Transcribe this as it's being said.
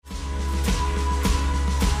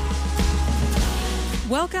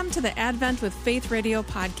Welcome to the Advent with Faith Radio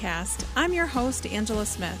podcast. I'm your host, Angela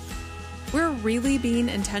Smith. We're really being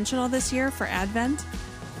intentional this year for Advent.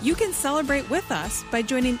 You can celebrate with us by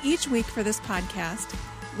joining each week for this podcast,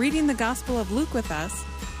 reading the Gospel of Luke with us,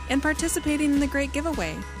 and participating in the Great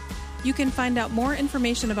Giveaway. You can find out more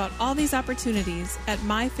information about all these opportunities at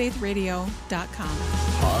myfaithradio.com.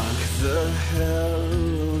 Hark the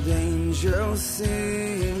herald angels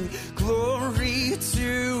sing, glory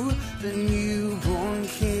to the newborn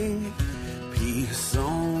King. Peace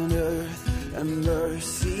on earth and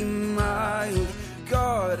mercy mild,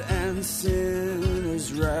 God and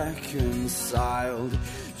sinners reconciled.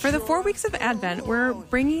 For the 4 weeks of Advent, we're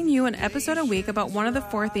bringing you an episode a week about one of the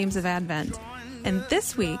 4 themes of Advent. And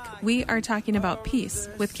this week, we are talking about peace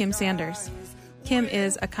with Kim Sanders. Kim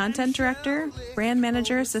is a content director, brand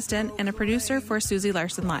manager assistant, and a producer for Susie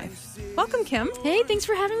Larson Live. Welcome, Kim. Hey, thanks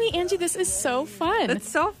for having me, Angie. This is so fun. It's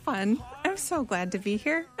so fun. I'm so glad to be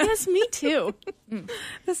here. Yes, me too.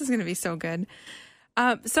 This is going to be so good.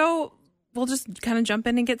 So we'll just kind of jump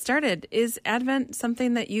in and get started. Is Advent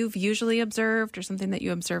something that you've usually observed or something that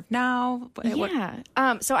you observe now? Yeah.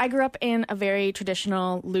 So I grew up in a very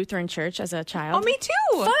traditional Lutheran church as a child. Oh, me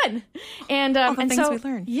too. Fun. And all the and things so we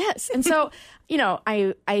learn. Yes. And so,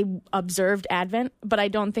 I observed Advent, but I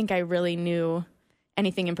don't think I really knew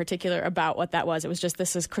anything in particular about what that was. It was just,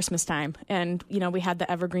 this is Christmas time. And, we had the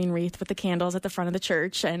evergreen wreath with the candles at the front of the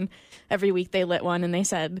church. And every week they lit one and they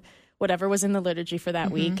said whatever was in the liturgy for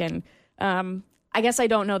that week. And I guess I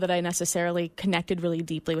don't know that I necessarily connected really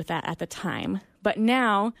deeply with that at the time. But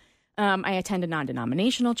now I attend a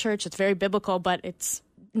non-denominational church. It's very biblical, but it's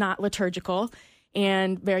not liturgical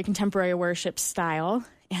and very contemporary worship style.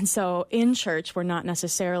 And so in church, we're not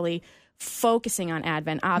necessarily focusing on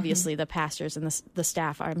Advent. Obviously, the pastors and the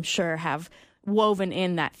staff, I'm sure, have woven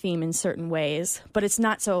in that theme in certain ways, but it's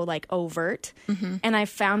not so overt. And I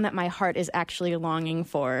found that my heart is actually longing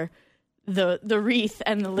for the wreath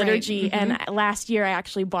and the liturgy. Right. And last year I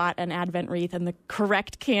actually bought an Advent wreath and the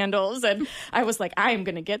correct candles. And I was like, I am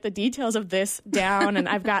going to get the details of this down. And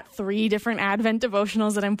I've got 3 different Advent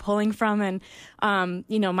devotionals that I'm pulling from. And,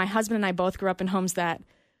 my husband and I both grew up in homes that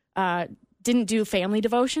didn't do family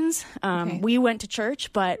devotions. We went to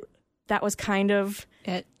church, but that was kind of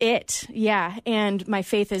it. Yeah. And my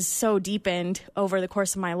faith is so deepened over the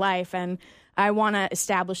course of my life. And I want to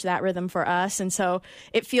establish that rhythm for us. And so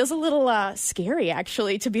it feels a little scary,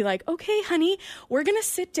 actually, to be like, okay, honey, we're going to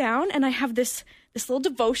sit down and I have this little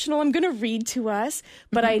devotional I'm going to read to us.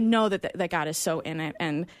 But I know that God is so in it.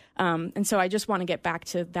 And so I just want to get back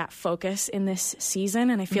to that focus in this season.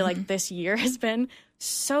 And I feel like this year has been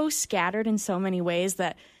so scattered in so many ways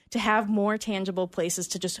that to have more tangible places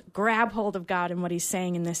to just grab hold of God and what he's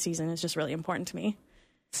saying in this season is just really important to me.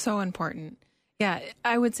 So important. Yeah,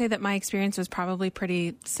 I would say that my experience was probably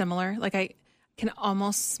pretty similar. I can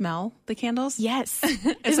almost smell the candles. Yes.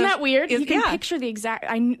 Isn't that weird? You can yeah. picture the exact,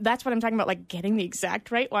 that's what I'm talking about, getting the exact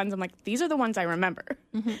right ones. I'm like, these are the ones I remember.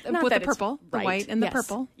 With the purple, the white and the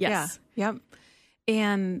purple. Yes. Yeah. Yep.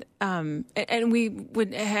 And we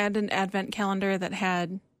had an Advent calendar that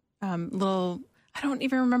had little, I don't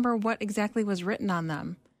even remember what exactly was written on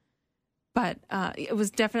them. But it was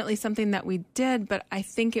definitely something that we did, but I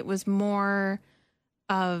think it was more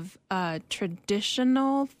of a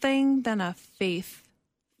traditional thing than a faith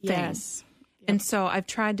thing. Yes. Yep. And so I've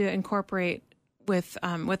tried to incorporate with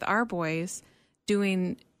our boys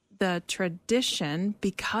doing the tradition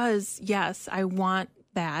because, yes, I want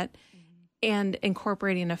that, and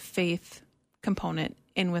incorporating a faith component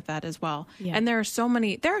in with that as well. Yeah. And there are so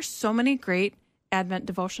many great Advent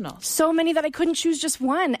devotionals. So many that I couldn't choose just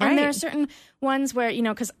one. Right. And there are certain ones where,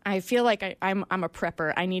 because I feel like I'm a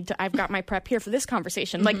prepper. I've got my prep here for this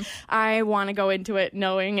conversation. I want to go into it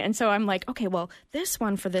knowing. And so I'm like, okay, well, this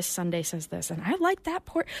one for this Sunday says this. And I like that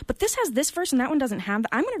part. But this has this verse and that one doesn't have that.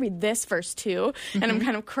 I'm going to read this verse too. And I'm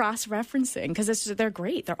kind of cross-referencing because they're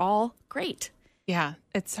great. They're all great. Yeah,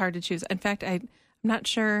 it's hard to choose. In fact, I'm not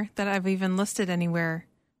sure that I've even listed anywhere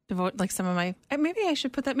some of my, maybe I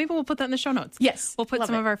should put that, maybe we'll put that in the show notes. Yes. We'll put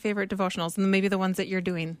some of our favorite devotionals and maybe the ones that you're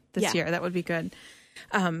doing this year. That would be good.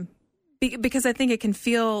 Because I think it can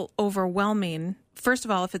feel overwhelming. First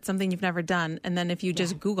of all, if it's something you've never done, and then if you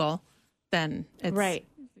just Google, then it's... Right.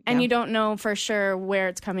 And you don't know for sure where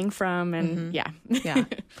it's coming from. And yeah.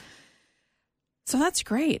 So that's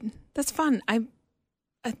great. That's fun.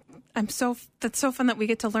 That's so fun that we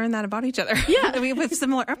get to learn that about each other. Yeah. We have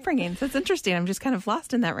similar upbringings. That's interesting. I'm just kind of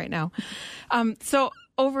lost in that right now. So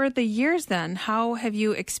over the years then, how have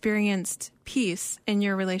you experienced peace in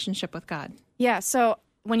your relationship with God? Yeah. So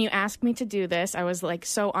when you asked me to do this, I was like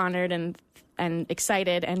so honored and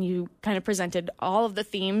excited, and you kind of presented all of the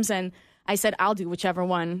themes, and I said, I'll do whichever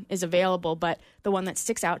one is available, but the one that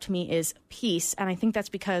sticks out to me is peace. And I think that's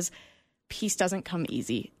because peace doesn't come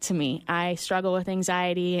easy to me. I struggle with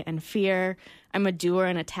anxiety and fear. I'm a doer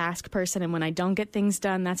and a task person, and when I don't get things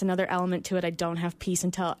done, that's another element to it. I don't have peace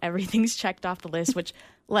until everything's checked off the list, which,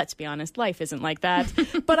 let's be honest, life isn't like that.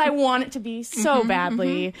 But I want it to be so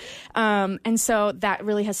badly. And so that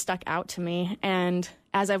really has stuck out to me. And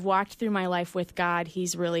as I've walked through my life with God,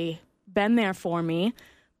 he's really been there for me.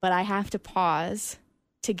 But I have to pause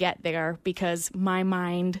to get there because my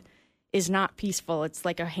mind is not peaceful. It's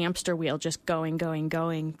like a hamster wheel just going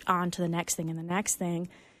on to the next thing and the next thing.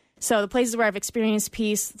 So the places where I've experienced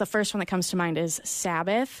peace, the first one that comes to mind is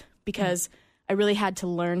Sabbath, because I really had to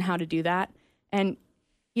learn how to do that. And,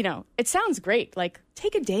 you know, it sounds great, like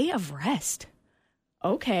take a day of rest.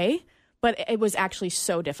 Okay. But it was actually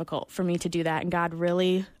so difficult for me to do that. And God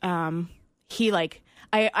really,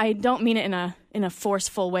 I don't mean it in a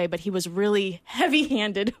forceful way, but he was really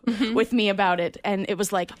heavy-handed with me about it. And it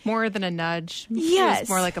was like... More than a nudge. Yes. It was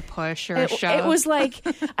more like a push or a shove. It was like,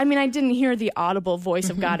 I mean, I didn't hear the audible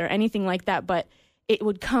voice of God or anything like that, but it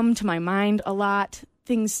would come to my mind a lot.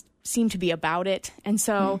 Things seemed to be about it. And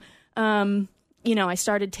so, you know, I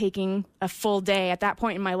started taking a full day. At that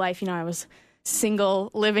point in my life, you know, I was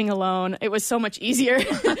single, living alone. It was so much easier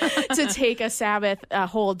to take a Sabbath a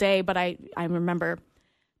whole day. But I remember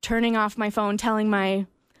turning off my phone, telling my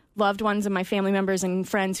loved ones and my family members and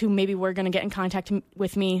friends who maybe were going to get in contact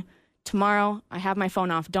with me tomorrow, I have my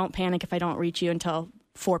phone off. Don't panic if I don't reach you until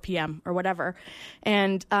 4 p.m. or whatever.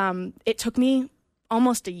 And it took me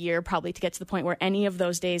almost a year probably to get to the point where any of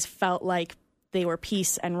those days felt like they were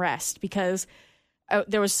peace and rest, because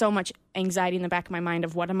there was so much anxiety in the back of my mind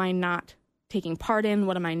of what am I not taking part in?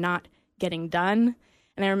 What am I not getting done?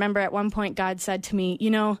 And I remember at one point God said to me,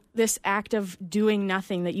 you know, this act of doing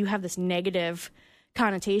nothing that you have this negative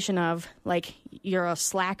connotation of, like you're a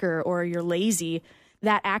slacker or you're lazy,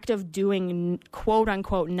 that act of doing quote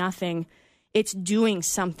unquote nothing, it's doing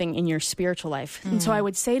something in your spiritual life. And so I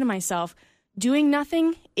would say to myself, doing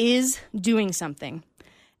nothing is doing something.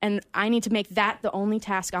 And I need to make that the only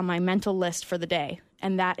task on my mental list for the day.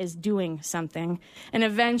 And that is doing something. And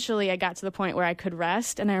eventually I got to the point where I could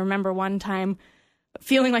rest. And I remember one time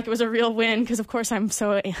feeling like it was a real win, because of course I'm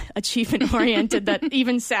so achievement oriented that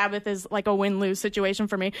even Sabbath is like a win-lose situation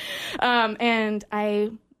for me. And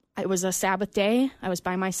it was a Sabbath day. I was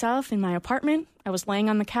by myself in my apartment. I was laying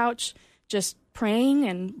on the couch, just praying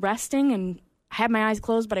and resting, and I had my eyes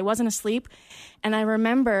closed, but I wasn't asleep. And I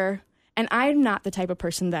remember, and I'm not the type of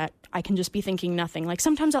person that I can just be thinking nothing. Like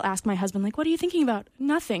sometimes I'll ask my husband, like, what are you thinking about?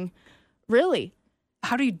 Nothing. Really?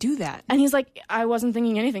 How do you do that? And he's like, I wasn't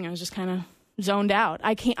thinking anything. I was just kind of zoned out.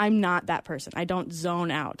 I'm not that person. I don't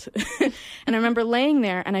zone out. And I remember laying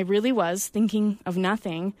there and I really was thinking of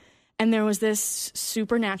nothing. And there was this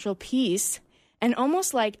supernatural peace and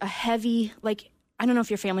almost like a heavy, like, I don't know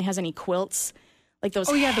if your family has any quilts, like those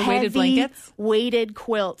the weighted blankets, weighted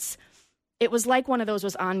quilts. It was like one of those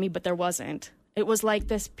was on me, but there wasn't. It was like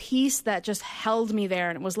this peace that just held me there.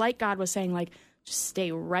 And it was like God was saying, like, just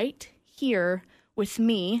stay right here with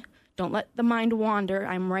me. Don't let the mind wander.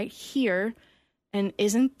 I'm right here. And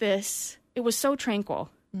isn't this, it was so tranquil.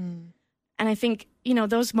 And I think, you know,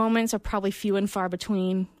 those moments are probably few and far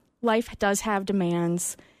between. Life does have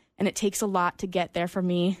demands, and it takes a lot to get there for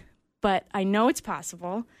me. But I know it's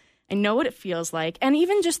possible. I know what it feels like. And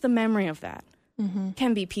even just the memory of that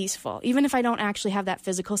can be peaceful. Even if I don't actually have that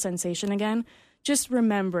physical sensation again, just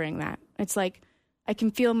remembering that. It's like I can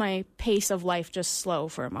feel my pace of life just slow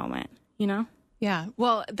for a moment, you know? Yeah.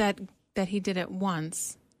 Well, that he did it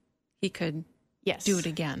once, he could do it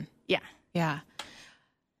again. Yeah. Yeah.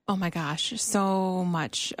 Oh my gosh. So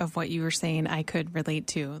much of what you were saying, I could relate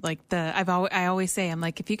to. Like I always say, I'm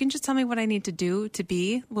like, if you can just tell me what I need to do to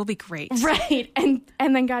be, we'll be great. Right. And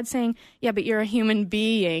then God's saying, yeah, but you're a human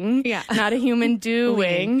being, not a human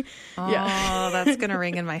doing. That's going to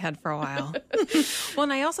ring in my head for a while. Well,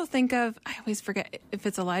 and I also think of, I always forget if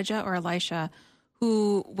it's Elijah or Elisha,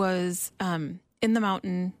 who was in the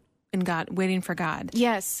mountain and God, waiting for God.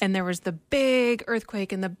 Yes. And there was the big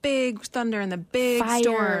earthquake and the big thunder and the big fire.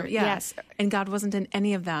 Storm. Yeah. Yes. And God wasn't in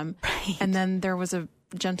any of them. Right. And then there was a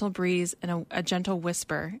gentle breeze and a gentle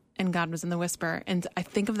whisper, and God was in the whisper. And I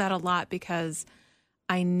think of that a lot because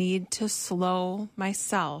I need to slow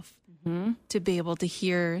myself to be able to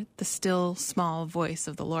hear the still small voice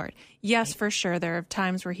of the Lord. Yes, for sure. There are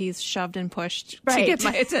times where he's shoved and pushed to get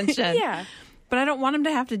my attention. Yeah. But I don't want him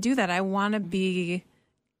to have to do that. I want to be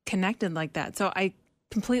connected like that. So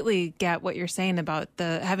completely get what you're saying about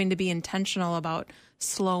the having to be intentional about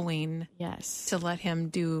slowing Yes. to let him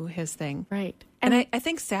do his thing. Right. And I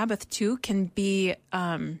think Sabbath too can be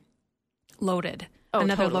loaded.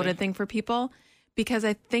 Another totally. loaded thing for people, because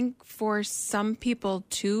I think for some people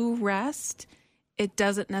to rest, it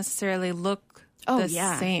doesn't necessarily look the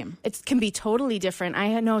same. It can be totally different.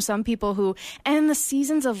 I know some people who, and the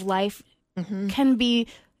seasons of life can be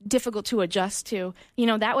difficult to adjust to. You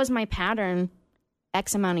know, that was my pattern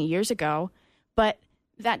X amount of years ago, but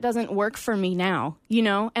that doesn't work for me now, you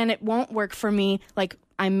know, and it won't work for me. Like,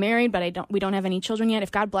 I'm married, but we don't have any children yet.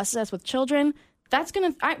 If God blesses us with children, that's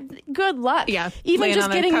good luck. Yeah, even laying just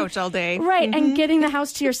on the getting couch all day, right, and getting the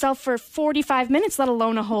house to yourself for 45 minutes, let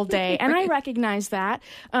alone a whole day. And I recognize that.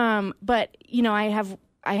 But you know, I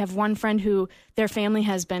have one friend who their family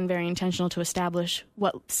has been very intentional to establish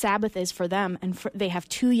what Sabbath is for them, and they have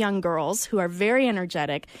 2 young girls who are very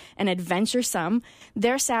energetic and adventuresome.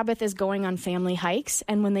 Their Sabbath is going on family hikes,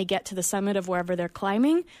 and when they get to the summit of wherever they're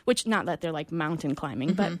climbing, which not that they're like mountain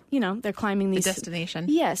climbing, but you know, they're climbing these destination.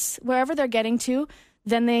 Yes, wherever they're getting to,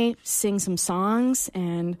 then they sing some songs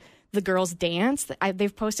and the girls dance.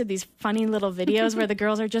 They've posted these funny little videos where the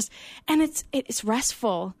girls are just, and it's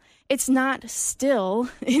restful. It's not still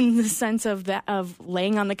in the sense of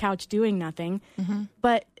laying on the couch doing nothing,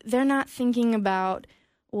 but they're not thinking about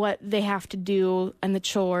what they have to do and the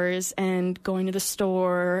chores and going to the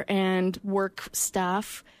store and work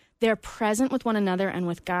stuff. They're present with one another and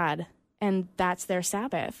with God, and that's their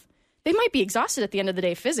Sabbath. They might be exhausted at the end of the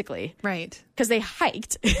day physically. Right. Because they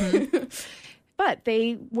hiked. But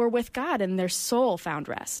they were with God and their soul found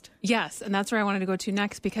rest. Yes, and that's where I wanted to go to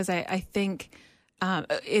next, because I think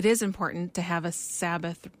it is important to have a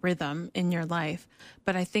Sabbath rhythm in your life,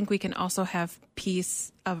 but I think we can also have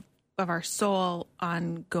peace of our soul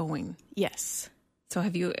ongoing. Yes. So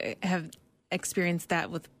have you experienced that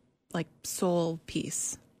with like soul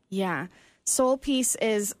peace? Yeah. Soul peace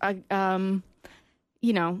is,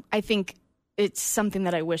 you know, I think it's something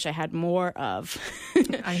that I wish I had more of.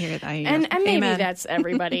 I hear it. And maybe Amen. that's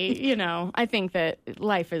everybody. You know, I think that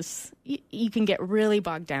life is, you can get really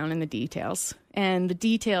bogged down in the details, and the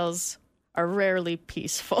details are rarely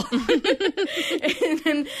peaceful.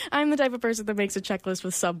 And I'm the type of person that makes a checklist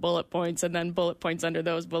with sub bullet points and then bullet points under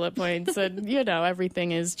those bullet points. And, you know,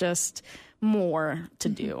 everything is just more to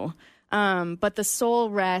do. But the soul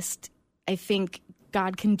rest, I think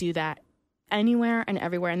God can do that anywhere and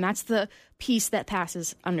everywhere. And that's the peace that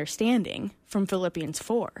passes understanding from Philippians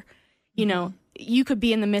 4. You know, you could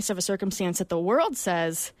be in the midst of a circumstance that the world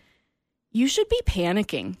says, you should be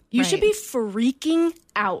panicking. You should be freaking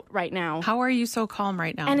out right now. How are you so calm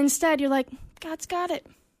right now? And instead, you're like, God's got it.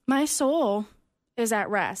 My soul is at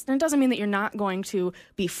rest. And it doesn't mean that you're not going to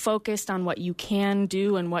be focused on what you can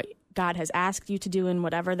do and what God has asked you to do in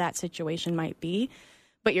whatever that situation might be.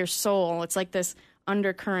 But your soul, it's like this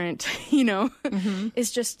undercurrent, you know,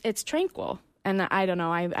 it's tranquil. And I don't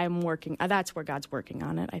know, I'm working. That's where God's working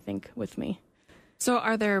on it, I think, with me. So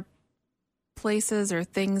are there places or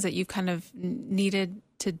things that you kind of needed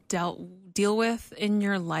to deal with in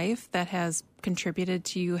your life that has contributed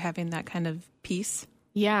to you having that kind of peace?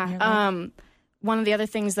 Yeah. One of the other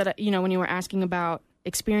things that, you know, when you were asking about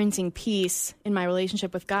experiencing peace in my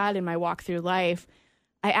relationship with God, in my walk through life,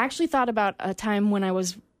 I actually thought about a time when I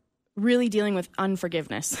was really dealing with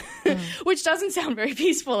unforgiveness, which doesn't sound very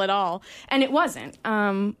peaceful at all. And it wasn't.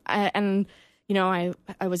 And, you know,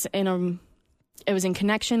 I was in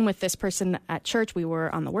connection with this person at church. We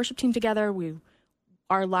were on the worship team together.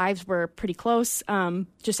 Our lives were pretty close,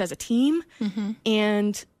 just as a team.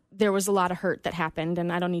 And there was a lot of hurt that happened.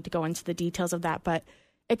 And I don't need to go into the details of that, but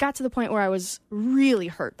it got to the point where I was really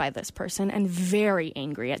hurt by this person and very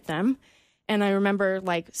angry at them. And I remember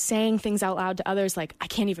like saying things out loud to others, like, I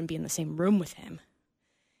can't even be in the same room with him,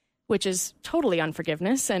 which is totally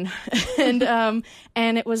unforgiveness. And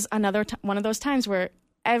it was another one of those times where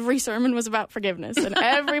every sermon was about forgiveness, and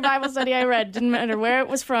every Bible study I read, didn't matter where it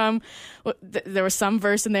was from, there was some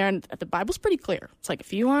verse in there, and the Bible's pretty clear. It's like,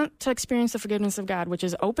 if you want to experience the forgiveness of God, which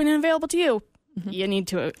is open and available to you, you need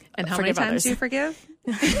to And how forgive many times others. do you forgive?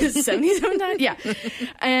 77 times? Yeah.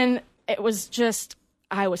 And it was just,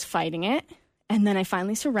 I was fighting it. And then I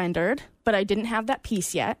finally surrendered, but I didn't have that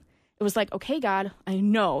peace yet. It was like, okay, God, I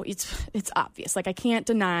know it's obvious. Like, I can't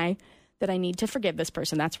deny that I need to forgive this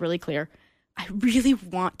person. That's really clear. I really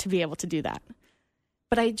want to be able to do that.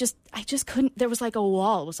 But I just couldn't. There was like a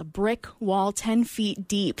wall. It was a brick wall 10 feet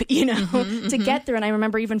deep, you know, to get through. And I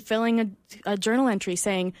remember even filling a journal entry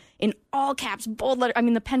saying in all caps, bold letter. I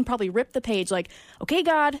mean, the pen probably ripped the page like, okay,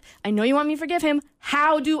 God, I know you want me to forgive him.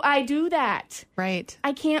 How do I do that? Right.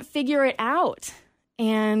 I can't figure it out.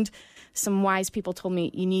 And some wise people told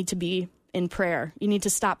me, you need to be in prayer. You need to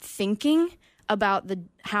stop thinking about the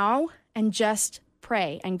how and just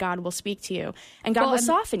pray, and God will speak to you, and God will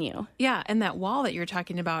soften you. Yeah, and that wall that you're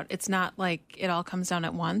talking about, it's not like it all comes down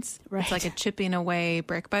at once. Right. It's like a chipping away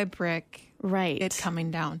brick by brick. Right. It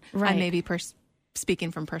coming down. Right. I may be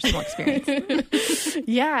speaking from personal experience.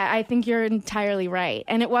 Yeah, I think you're entirely right.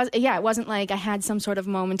 And it wasn't like I had some sort of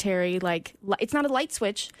momentary, like, it's not a light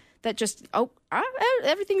switch that just,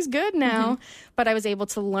 everything's good now. Mm-hmm. But I was able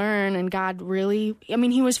to learn, and God really,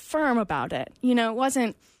 he was firm about it. You know, it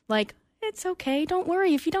wasn't like, it's okay, don't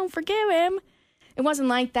worry if you don't forgive him. It wasn't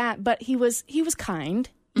like that, but he was kind,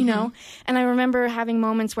 you know? And I remember having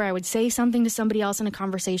moments where I would say something to somebody else in a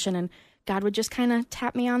conversation, and God would just kind of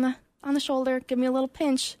tap me on the shoulder, give me a little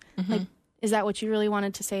pinch. Like, is that what you really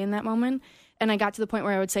wanted to say in that moment? And I got to the point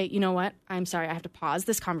where I would say, you know what? I'm sorry. I have to pause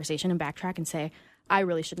this conversation and backtrack and say, I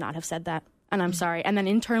really should not have said that. And I'm sorry. And then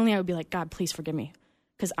internally I would be like, God, please forgive me,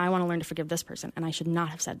 because I want to learn to forgive this person, and I should not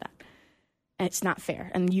have said that. And it's not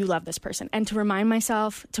fair. And you love this person. And to remind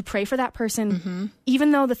myself to pray for that person,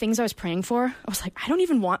 even though the things I was praying for, I was like, I don't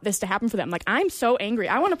even want this to happen for them. Like, I'm so angry.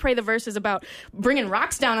 I want to pray the verses about bringing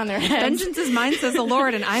rocks down on their heads. Vengeance is mine, says the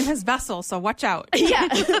Lord, and I'm his vessel, so watch out. Yeah,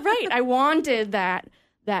 right. I wanted that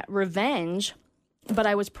revenge, but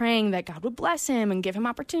I was praying that God would bless him and give him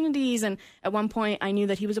opportunities. And at one point, I knew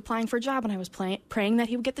that he was applying for a job, and I was praying that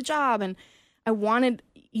he would get the job. And I wanted,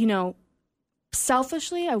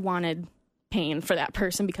 selfishly, I wanted pain for that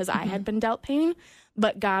person because I had been dealt pain,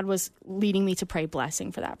 but God was leading me to pray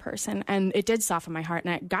blessing for that person. And it did soften my heart.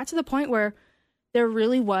 And I got to the point where there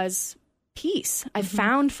really was peace. I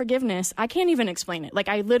found forgiveness. I can't even explain it. Like,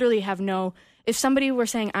 I literally have if somebody were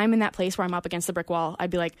saying I'm in that place where I'm up against the brick wall, I'd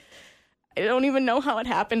be like, I don't even know how it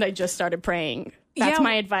happened. I just started praying. That's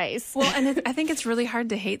my advice. Well, and I think it's really hard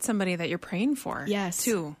to hate somebody that you're praying for. Yes.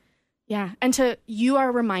 Too. Yeah. And you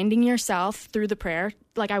are reminding yourself through the prayer,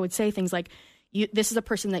 like I would say things like, this is a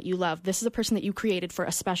person that you love. This is a person that you created for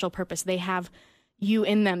a special purpose. They have you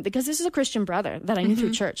in them, because this is a Christian brother that I knew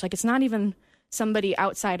through church. Like, it's not even somebody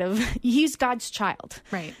outside of, he's God's child.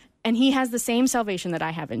 Right. And he has the same salvation that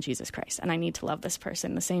I have in Jesus Christ. And I need to love this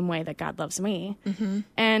person the same way that God loves me.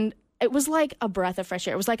 And it was like a breath of fresh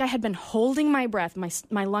air. It was like I had been holding my breath.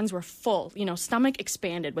 My lungs were full, stomach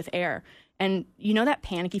expanded with air. And that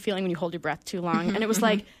panicky feeling when you hold your breath too long. And it was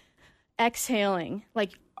like exhaling,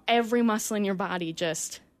 like every muscle in your body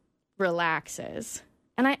just relaxes.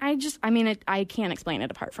 And I can't explain it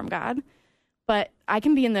apart from God. But I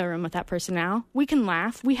can be in the room with that person now. We can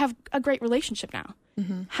laugh. We have a great relationship now.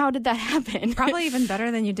 How did that happen? Probably even better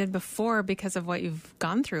than you did before because of what you've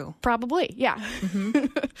gone through. Probably, yeah.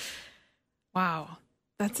 Wow.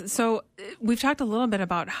 So we've talked a little bit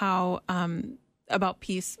about how, about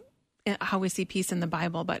peace, how we see peace in the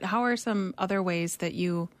Bible, but how are some other ways that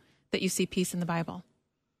you see peace in the Bible?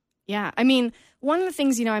 Yeah. One of the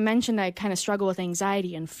things, I mentioned I kind of struggle with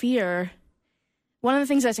anxiety and fear. One of the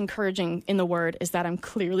things that's encouraging in the Word is that I'm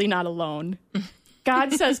clearly not alone.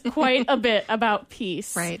 God says quite a bit about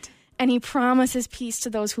peace. Right. And he promises peace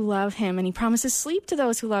to those who love him, and he promises sleep to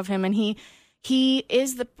those who love him. And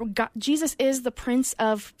Jesus is the Prince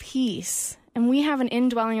of Peace. And we have an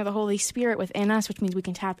indwelling of the Holy Spirit within us, which means we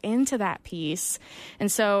can tap into that peace.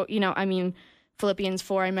 And so, Philippians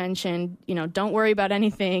 4, I mentioned, don't worry about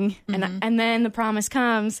anything. And then the promise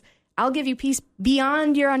comes, I'll give you peace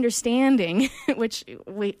beyond your understanding, which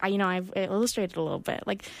I've illustrated a little bit.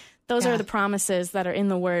 Like, those are the promises that are in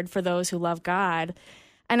the Word for those who love God.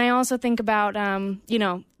 And I also think about,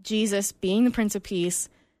 Jesus being the Prince of Peace.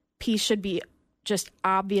 Peace should be just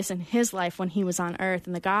obvious in his life when he was on earth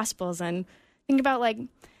in the Gospels. And think about, like,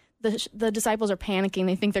 the disciples are panicking.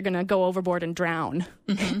 They think they're going to go overboard and drown.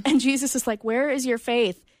 And Jesus is like, where is your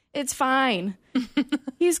faith? It's fine.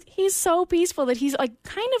 He's so peaceful that he's like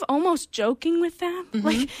kind of almost joking with them.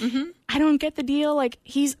 I don't get the deal. Like,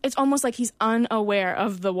 it's almost like he's unaware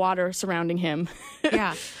of the water surrounding him.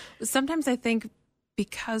 Yeah. Sometimes I think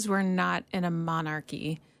because we're not in a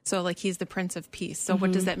monarchy, so like he's the Prince of Peace. So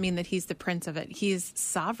what does that mean that he's the Prince of it? He's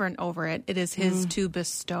sovereign over it. It is his to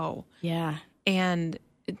bestow. Yeah. And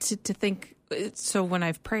to think, so when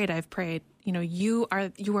I've prayed, you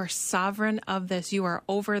are sovereign of this. You are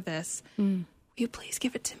over this. Will you please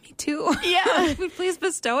give it to me too? Yeah. Will you please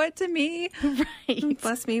bestow it to me? Right.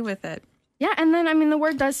 Bless me with it. Yeah. And then, the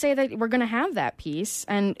Word does say that we're going to have that peace.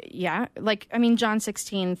 And John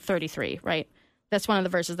 16:33, right? That's one of the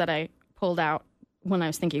verses that I pulled out when I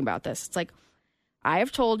was thinking about this. It's like, I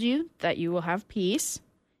have told you that you will have peace,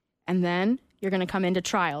 and then you're going to come into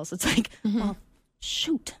trials. It's like, well,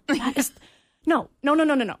 shoot, No.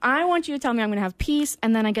 I want you to tell me I'm going to have peace,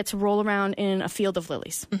 and then I get to roll around in a field of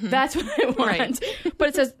lilies. That's what I want. Right. But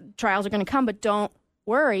it says trials are going to come, but don't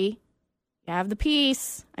worry. You have the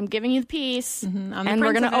peace. I'm giving you the peace, and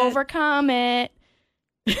we're going to overcome it.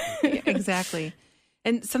 Exactly.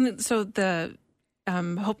 And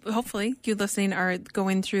hopefully you listening are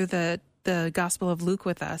going through the Gospel of Luke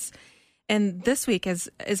with us. And this week, as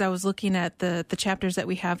I was looking at the chapters that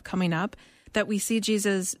we have coming up, that we see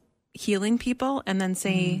Jesus healing people and then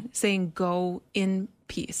saying, go in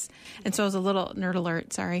peace. And so it was a little nerd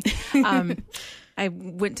alert, sorry. I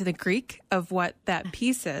went to the Greek of what that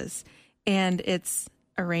peace is, and it's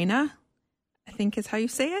arena, I think is how you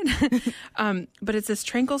say it. But it's this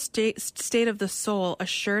tranquil state of the soul,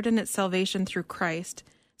 assured in its salvation through Christ.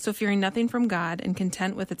 So fearing nothing from God and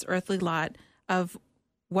content with its earthly lot of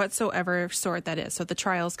whatsoever sort that is. So the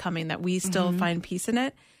trials coming, that we still find peace in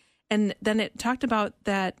it. And then it talked about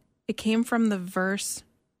that it came from the verse,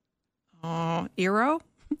 ero,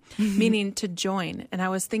 meaning to join. And I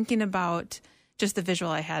was thinking about just the visual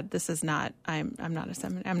I had. This is not, I'm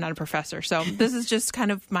not a professor. So this is just kind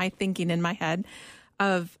of my thinking in my head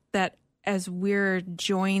of that as we're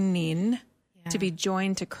joining to be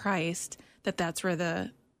joined to Christ, that's where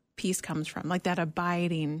the peace comes from, like that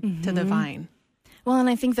abiding to the vine. Well, and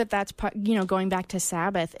I think that's part, going back to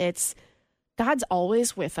Sabbath, it's God's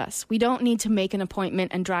always with us. We don't need to make an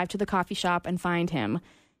appointment and drive to the coffee shop and find him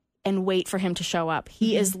and wait for him to show up.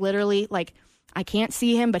 He is literally like, I can't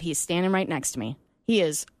see him, but he's standing right next to me. He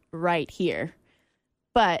is right here.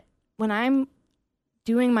 But when I'm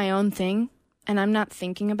doing my own thing and I'm not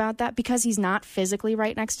thinking about that, because he's not physically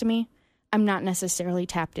right next to me, I'm not necessarily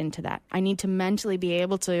tapped into that. I need to mentally be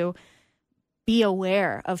able to be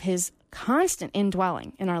aware of his constant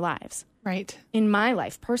indwelling in our lives. Right. In my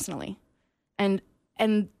life personally. And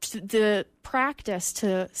the practice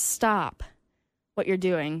to stop what you're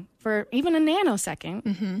doing for even a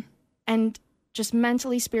nanosecond and just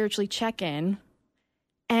mentally, spiritually check in.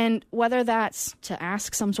 And whether that's to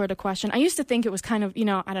ask some sort of question. I used to think it was kind of,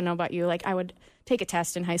 I don't know about you, like I would take a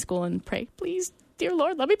test in high school and pray, please, dear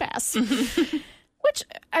Lord, let me pass. Which,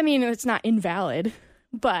 I mean, it's not invalid,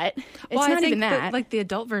 but it's not even that. Like the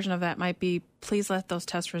adult version of that might be, please let those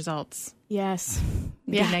test results be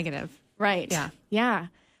negative. Right. Yeah. Yeah.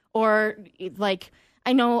 Or like,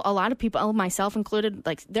 I know a lot of people, myself included,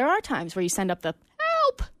 like there are times where you send up the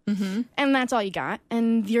help and that's all you got.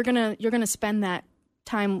 And you're going to spend that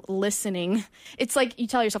time listening. It's like you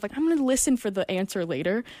tell yourself like, I'm going to listen for the answer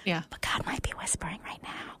later. Yeah. But God might be whispering right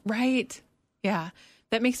now. Right. Yeah.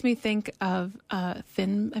 That makes me think of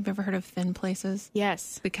thin. Have you ever heard of thin places?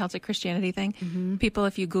 Yes. The Celtic Christianity thing. People,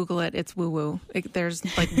 if you Google it, it's woo-woo. There's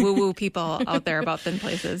like woo-woo people out there about thin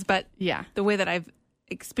places. But yeah, the way that I've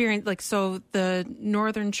experienced, like, so the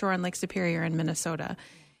northern shore on Lake Superior in Minnesota,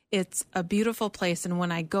 it's a beautiful place. And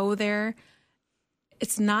when I go there,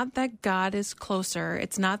 it's not that God is closer.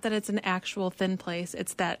 It's not that it's an actual thin place.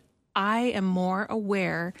 It's that I am more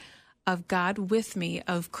aware of God with me,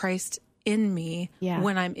 of Christ in me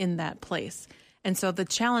when I'm in that place. And so the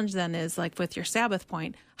challenge then is, like with your Sabbath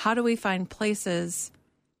point, how do we find places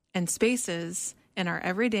and spaces in our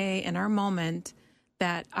everyday, in our moment,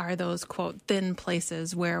 that are those, quote, thin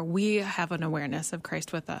places where we have an awareness of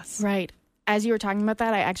Christ with us? Right. As you were talking about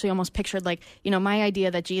that, I actually almost pictured like, my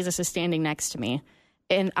idea that Jesus is standing next to me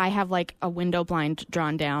and I have like a window blind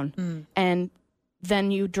drawn down and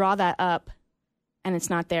then you draw that up and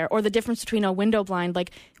it's not there. Or the difference between a window blind,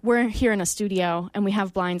 like we're here in a studio and we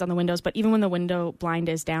have blinds on the windows, but even when the window blind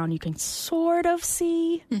is down, you can sort of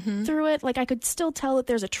see through it. Like I could still tell that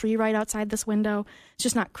there's a tree right outside this window. It's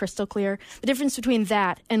just not crystal clear. The difference between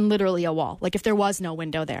that and literally a wall, like if there was no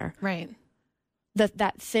window there. Right.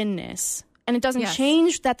 That thinness. And it doesn't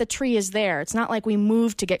change that the tree is there. It's not like we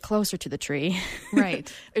moved to get closer to the tree.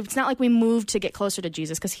 Right. It's not like we moved to get closer to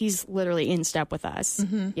Jesus because he's literally in step with us.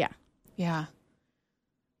 Yeah. Yeah.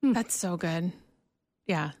 That's so good.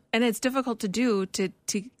 Yeah. And it's difficult to do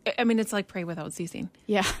I mean, it's like pray without ceasing.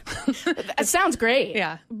 Yeah. It sounds great.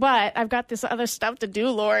 Yeah. But I've got this other stuff to do,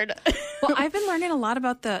 Lord. Well, I've been learning a lot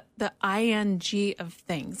about the ing of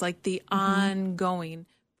things, like the ongoing,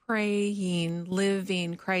 praying,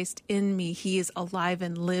 living, Christ in me. He is alive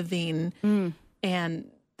and living.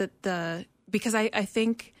 And because I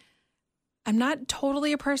think I'm not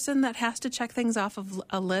totally a person that has to check things off of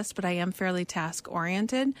a list, but I am fairly task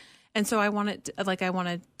oriented. And so I want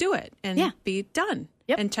to do it and be done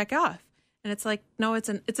and check off. And it's like, no, it's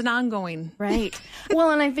an ongoing. Right. Well,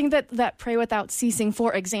 and I think that pray without ceasing,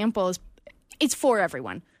 for example, it's for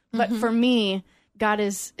everyone. But for me, God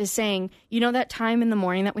is saying, that time in the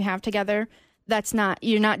morning that we have together,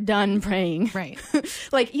 you're not done praying. Right.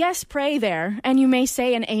 Like, yes, pray there, and you may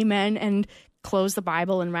say an amen and close the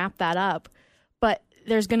Bible and wrap that up, but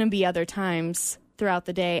there's going to be other times throughout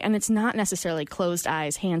the day, and it's not necessarily closed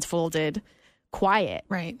eyes, hands folded, quiet.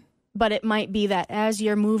 Right. But it might be that as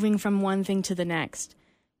you're moving from one thing to the next,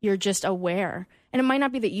 you're just aware. And it might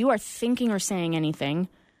not be that you are thinking or saying anything,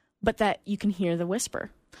 but that you can hear the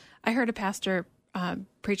whisper. I heard a pastor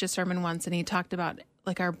preach a sermon once, and he talked about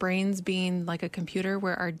like our brains being like a computer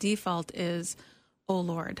where our default is, oh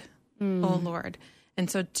Lord, oh Lord. And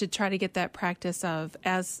so to try to get that practice of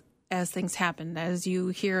as things happen, as you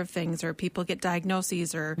hear of things or people get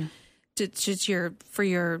diagnoses or for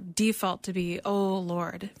your default to be, oh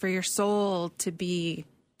Lord, for your soul to be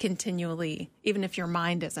continually, even if your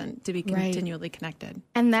mind isn't, to be continually connected.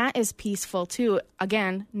 And that is peaceful too.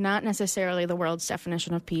 Again, not necessarily the world's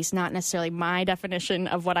definition of peace, not necessarily my definition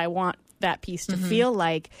of what I want that peace to feel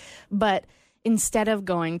like, but instead of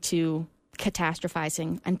going to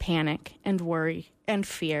catastrophizing and panic and worry and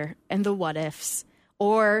fear and the what ifs,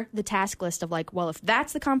 or the task list of like, well, if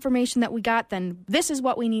that's the confirmation that we got, then this is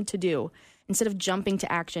what we need to do, instead of jumping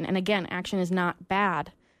to action. And again, action is not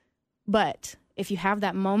bad, but if you have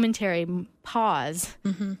that momentary pause,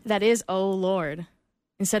 that is, oh Lord,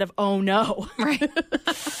 instead of, oh no. Right.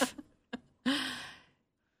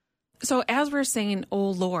 So as we're saying, oh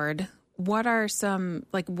Lord, what are some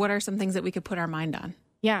things that we could put our mind on?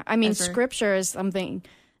 Yeah, I mean, Scripture is something,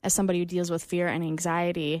 as somebody who deals with fear and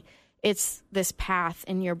anxiety, it's this path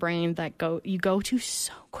in your brain that you go to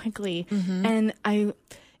so quickly. And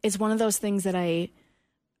it's one of those things that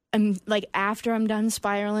I'm like, after I'm done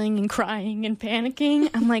spiraling and crying and panicking,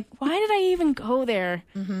 I'm like, why did I even go there?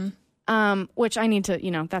 Which I need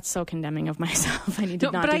to, that's so condemning of myself. I need to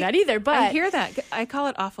not do that either. But I hear that. I call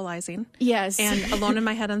it awfulizing. Yes. And alone in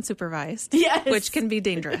my head unsupervised. Yes. Which can be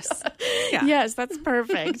dangerous. Yeah. Yes, that's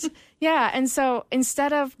perfect. Yeah. And so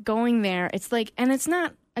instead of going there, it's like, and it's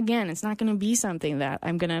not, again, it's not going to be something that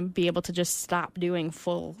I'm going to be able to just stop doing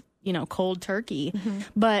full, cold turkey.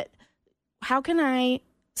 But how can I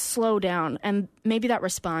slow down, and maybe that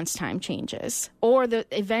response time changes, or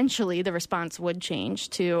eventually the response would change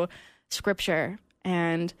to Scripture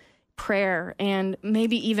and prayer, and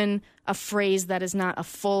maybe even a phrase that is not a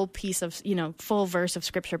full piece of, full verse of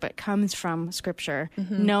Scripture, but comes from Scripture,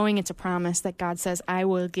 knowing it's a promise that God says, I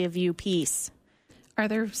will give you peace. Are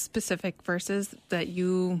there specific verses that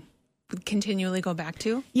you continually go back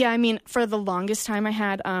to? Yeah, I mean, for the longest time I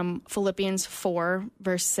had Philippians 4,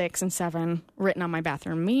 verse 6 and 7 written on my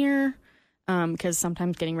bathroom mirror, because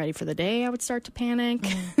sometimes getting ready for the day I would start to panic.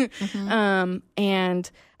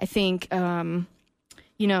 And I think,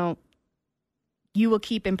 you will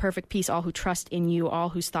keep in perfect peace all who trust in you, all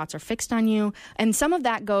whose thoughts are fixed on you. And some of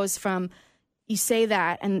that goes from, you say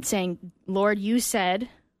that and saying, Lord, you said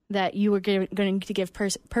that you were going to give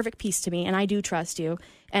perfect peace to me, and I do trust you,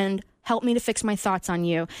 and help me to fix my thoughts on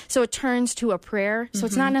you. So it turns to a prayer. So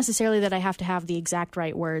it's not necessarily that I have to have the exact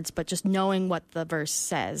right words, but just knowing what the verse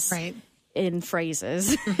says in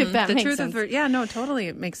phrases, if that makes sense. Yeah, no, totally.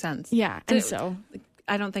 It makes sense. Yeah, and so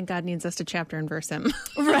I don't think God needs us to chapter and verse him.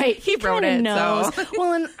 Right. He wrote it. Knows. So.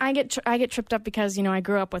 Well, and I get tripped up because, I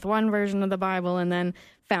grew up with one version of the Bible and then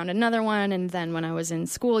found another one. And then when I was in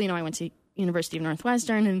school, I went to University of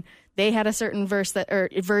Northwestern, and they had a certain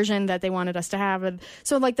version that they wanted us to have. And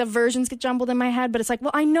so like the versions get jumbled in my head, but it's like,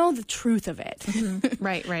 well, I know the truth of it.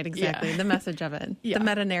 Right, exactly. Yeah. The message of it. Yeah. The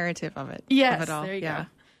meta-narrative of it. Yes, of it all. There you go.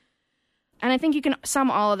 And I think you can sum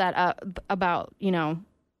all of that up about,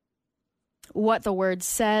 what the word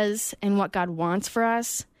says and what God wants for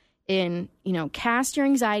us in, cast your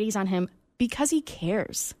anxieties on him because he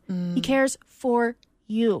cares. He cares for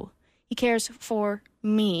you. He cares for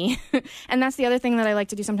me. And that's the other thing that I like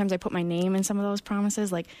to do. Sometimes I put my name in some of those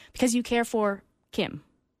promises, like, because you care for Kim.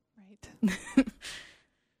 Right.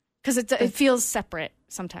 Because it feels separate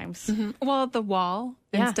sometimes. Well, the wall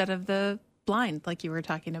instead of the blind, like you were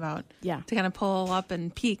talking about. Yeah. To kind of pull up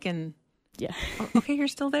and peek and, yeah. Okay, you're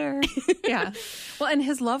still there. Yeah. Well, and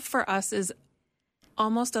his love for us is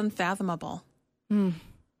almost unfathomable.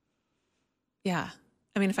 Yeah.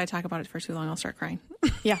 I mean, if I talk about it for too long, I'll start crying.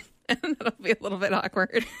 Yeah. And that'll be a little bit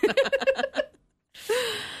awkward.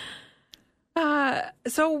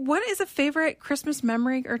 So what is a favorite Christmas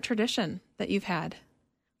memory or tradition that you've had,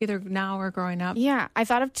 either now or growing up? Yeah, I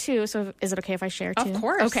thought of two. So is it okay if I share two? Of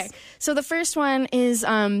course. Okay. So the first one is,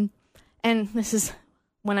 and this is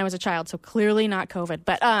when I was a child, so clearly not COVID,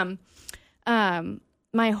 but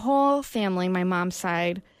my whole family, my mom's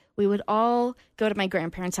side, we would all go to my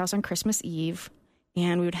grandparents' house on Christmas Eve,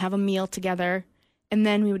 and we would have a meal together. And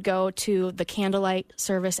then we would go to the candlelight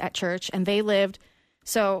service at church. And they lived,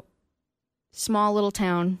 so small little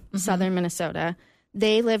town, southern Minnesota.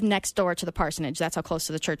 They lived next door to the parsonage. That's how close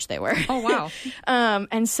to the church they were. Oh, wow.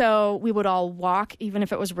 And so we would all walk, even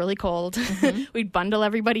if it was really cold. We'd bundle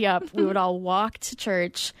everybody up. We would all walk to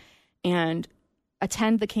church and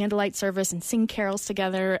attend the candlelight service and sing carols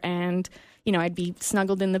together. And, you know, I'd be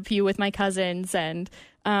snuggled in the pew with my cousins. And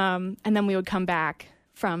then we would come back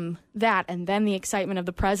from that. And then the excitement of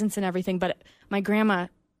the presents and everything. But my grandma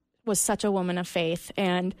was such a woman of faith.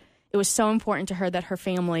 And it was so important to her that her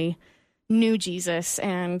family knew Jesus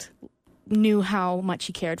and knew how much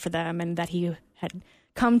he cared for them and that he had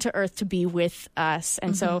come to earth to be with us.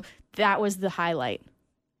 And so that was the highlight.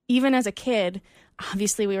 Even as a kid,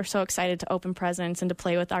 obviously we were so excited to open presents and to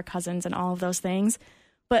play with our cousins and all of those things.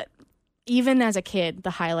 But even as a kid,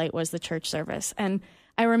 the highlight was the church service. And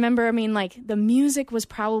I remember, I mean, like the music was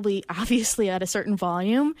probably obviously at a certain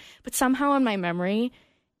volume, but somehow in my memory,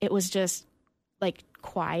 it was just like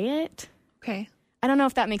quiet. Okay. I don't know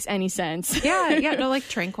if that makes any sense. Yeah, no, like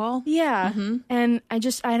tranquil. Yeah. And I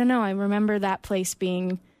don't know, I remember that place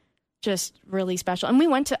being just really special. And we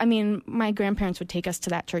went to, I mean, my grandparents would take us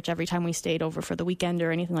to that church every time we stayed over for the weekend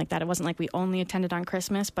or anything like that. It wasn't like we only attended on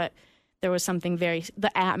Christmas, but there was something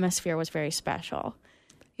the atmosphere was very special.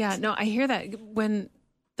 Yeah, no, I hear that. When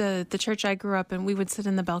the church I grew up in, we would sit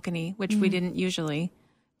in the balcony, which we didn't usually,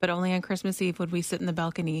 but only on Christmas Eve would we sit in the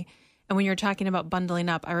balcony. And when you're talking about bundling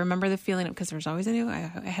up, I remember the feeling because there was always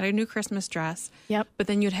I had a new Christmas dress. Yep. But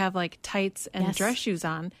then you'd have like tights and dress shoes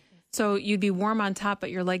on. So you'd be warm on top,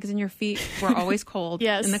 but your legs and your feet were always cold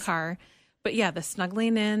in the car. But yeah, the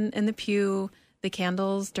snuggling in the pew, the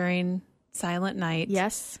candles during Silent Night.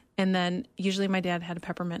 Yes. And then usually my dad had a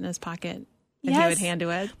peppermint in his pocket and he would hand to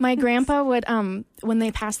it. My grandpa would, when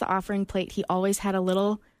they passed the offering plate, he always had a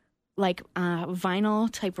little like vinyl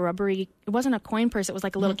type rubbery. It wasn't a coin purse. It was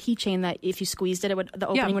like a little keychain that if you squeezed it, the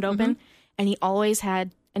opening would open. And he always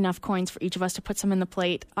had enough coins for each of us to put some in the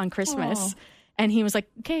plate on Christmas. Oh. And he was like,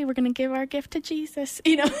 okay, we're going to give our gift to Jesus,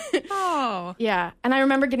 you know? Oh. Yeah. And I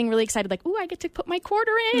remember getting really excited, like, ooh, I get to put my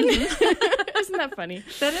quarter in. Isn't that funny?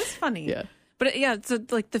 That is funny. Yeah. But yeah, so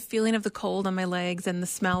like the feeling of the cold on my legs and the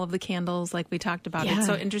smell of the candles, like we talked about. Yeah. It's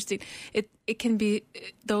so interesting. It can be,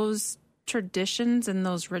 those traditions and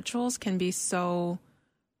those rituals can be so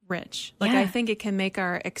rich. Like I think it can make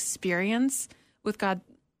our experience with God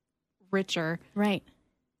richer. Right.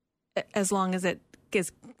 As long as it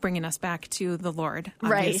is bringing us back to the Lord,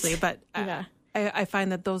 obviously. Right. But I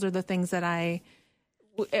find that those are the things that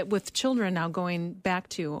with children now going back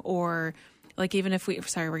to, or like even if we're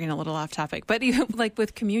getting a little off topic, but even like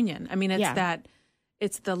with communion, I mean,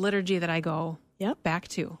 it's the liturgy that I go back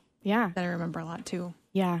to. Yeah. That I remember a lot too.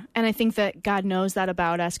 Yeah. And I think that God knows that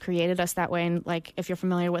about us, created us that way. And like, if you're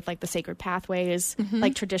familiar with like the sacred pathways,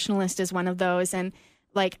 like traditionalist is one of those. And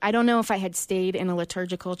like, I don't know if I had stayed in a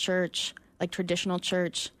liturgical church, like traditional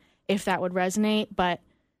church, if that would resonate, but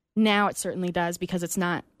now it certainly does, because it's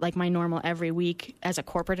not like my normal every week as a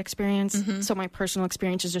corporate experience. So my personal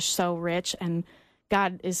experience is just so rich, and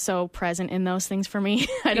God is so present in those things for me.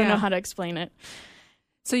 I don't know how to explain it.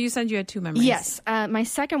 So you said you had two memories. Yes. My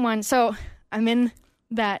second one, so I'm in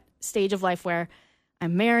that stage of life where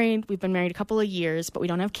I'm married. We've been married a couple of years, but we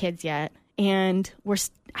don't have kids yet. And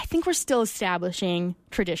I think we're still establishing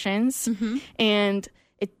traditions. And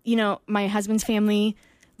my husband's family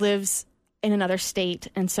lives in another state.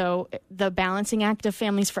 And so the balancing act of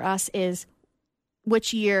families for us is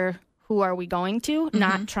which year, who are we going to,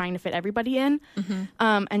 not trying to fit everybody in.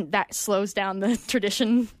 And that slows down the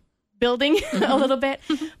tradition building a little bit.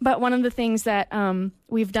 But one of the things that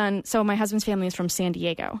we've done, so my husband's family is from San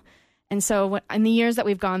Diego. And so in the years that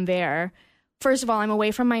we've gone there, first of all, I'm away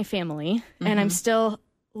from my family, and I'm still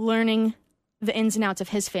learning the ins and outs of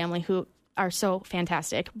his family, who are so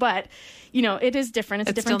fantastic. But, it is different.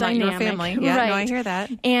 It's a different dynamic. Still not your family. Yeah, right. No, I hear that.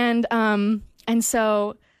 And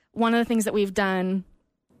so one of the things that we've done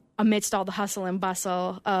amidst all the hustle and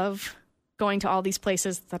bustle of going to all these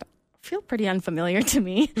places that feel pretty unfamiliar to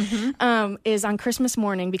me, is on Christmas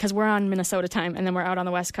morning, because we're on Minnesota time and then we're out on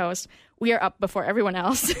the West Coast. We are up before everyone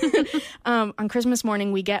else. On Christmas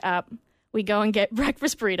morning, we get up, we go and get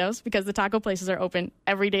breakfast burritos, because the taco places are open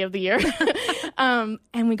every day of the year. And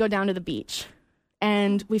we go down to the beach.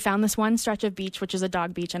 And we found this one stretch of beach, which is a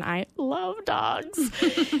dog beach, and I love dogs.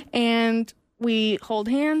 And we hold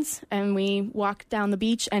hands and we walk down the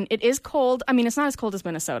beach, and it is cold. I mean, it's not as cold as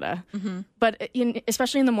Minnesota, but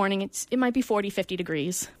especially in the morning, it might be 40, 50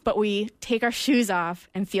 degrees. But we take our shoes off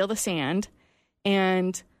and feel the sand,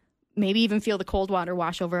 and maybe even feel the cold water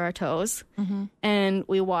wash over our toes. Mm-hmm. And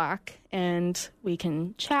we walk and we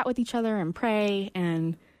can chat with each other and pray.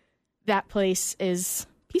 And that place is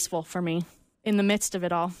peaceful for me in the midst of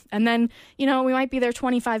it all. And then, we might be there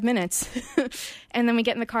 25 minutes and then we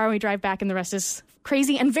get in the car and we drive back and the rest is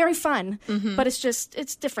crazy and very fun. Mm-hmm. But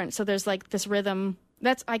it's different. So there's like this rhythm.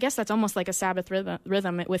 I guess that's almost like a Sabbath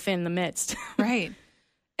rhythm within the midst. Right.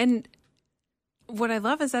 And what I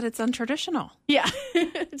love is that it's untraditional. Yeah.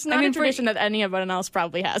 It's not a tradition that anyone else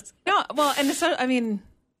probably has. No, well, and so,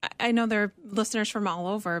 I know there are listeners from all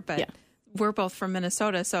over, but we're both from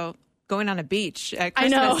Minnesota, so going on a beach at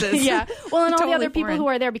Christmas is yeah. Well, and all totally the other people foreign. who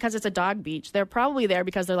are there because it's a dog beach, they're probably there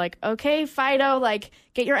because they're like, okay, Fido, like,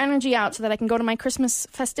 get your energy out so that I can go to my Christmas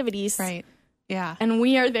festivities. Right. Yeah. And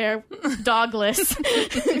we are there, dogless,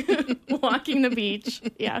 walking the beach.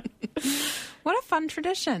 Yeah. What a fun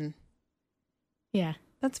tradition. Yeah.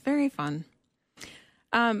 That's very fun.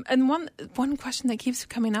 And one question that keeps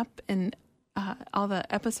coming up in all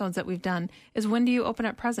the episodes that we've done is, when do you open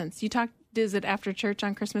up presents? Is it after church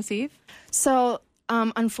on Christmas Eve? So,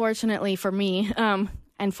 unfortunately for me,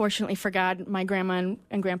 and fortunately for God, my grandma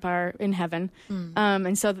and grandpa are in heaven.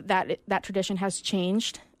 And so that tradition has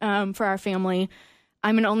changed for our family.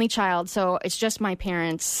 I'm an only child, so it's just my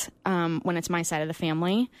parents when it's my side of the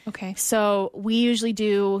family. Okay. So we usually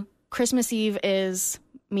do Christmas Eve is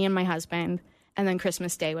me and my husband, and then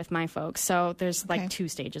Christmas Day with my folks. So there's like 2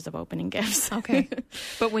 stages of opening gifts. Okay.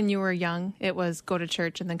 But when you were young, it was go to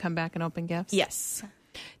church and then come back and open gifts? Yes.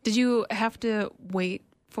 Did you have to wait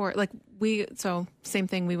for, same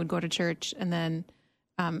thing, we would go to church and then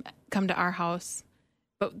come to our house,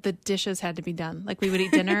 but the dishes had to be done. Like, we would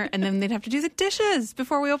eat dinner and then they'd have to do the dishes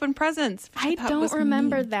before we opened presents. I don't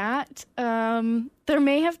remember that. There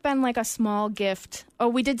may have been like a small gift. Oh,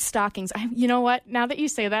 we did stockings. You know what? Now that you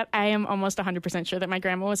say that, I am almost 100% sure that my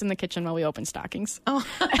grandma was in the kitchen while we opened stockings. Oh.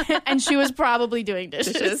 And she was probably doing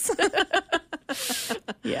dishes.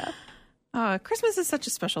 Yeah. Christmas is such a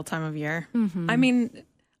special time of year. Mm-hmm. I mean,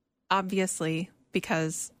 obviously,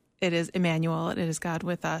 because it is Emmanuel, it is God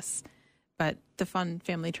with us, but the fun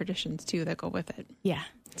family traditions, too, that go with it. Yeah.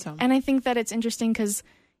 So, and I think that it's interesting because,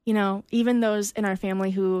 even those in our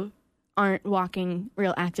family who aren't walking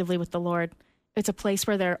real actively with the Lord, it's a place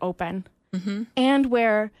where they're open. Mm-hmm. And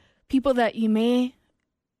where people that you may,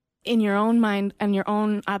 in your own mind and your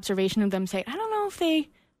own observation of them, say, I don't know if they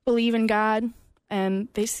believe in God, and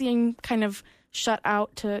they seem kind of shut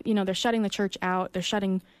out to, they're shutting the church out, they're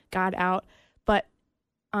shutting God out. But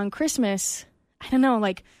on Christmas, I don't know,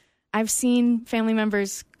 like, I've seen family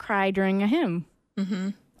members cry during a hymn. Mm-hmm.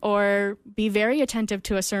 Or be very attentive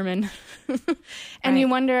to a sermon. And you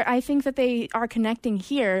wonder, I think that they are connecting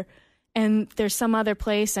here, and there's some other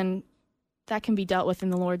place, and that can be dealt with in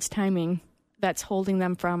the Lord's timing, that's holding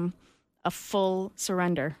them from a full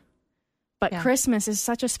surrender. But Christmas is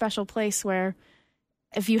such a special place where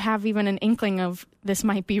if you have even an inkling of this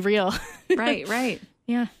might be real. Right.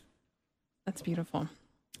 Yeah. That's beautiful.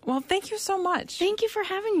 Well, thank you so much. Thank you for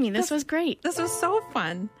having me. This was great. This was so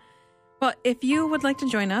fun. Well, if you would like to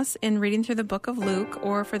join us in reading through the book of Luke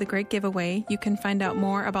or for the Great Giveaway, you can find out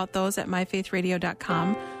more about those at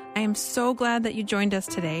myfaithradio.com. I am so glad that you joined us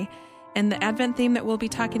today. And the Advent theme that we'll be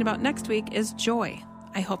talking about next week is joy.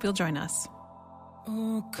 I hope you'll join us.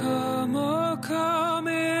 Oh, come,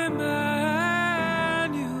 Emmanuel,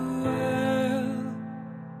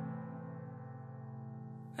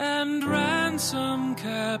 and ransom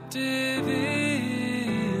captive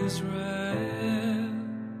Israel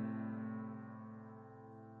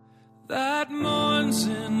that mourns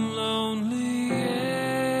in lonely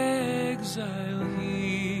exile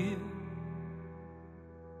here,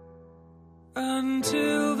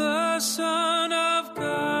 until the Son of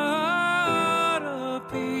God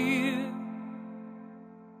appear.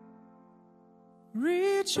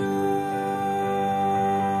 Rejoice,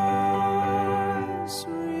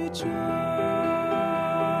 rejoice,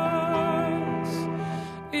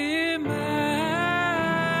 Emmanuel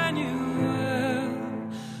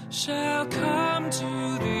shall come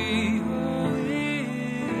to thee.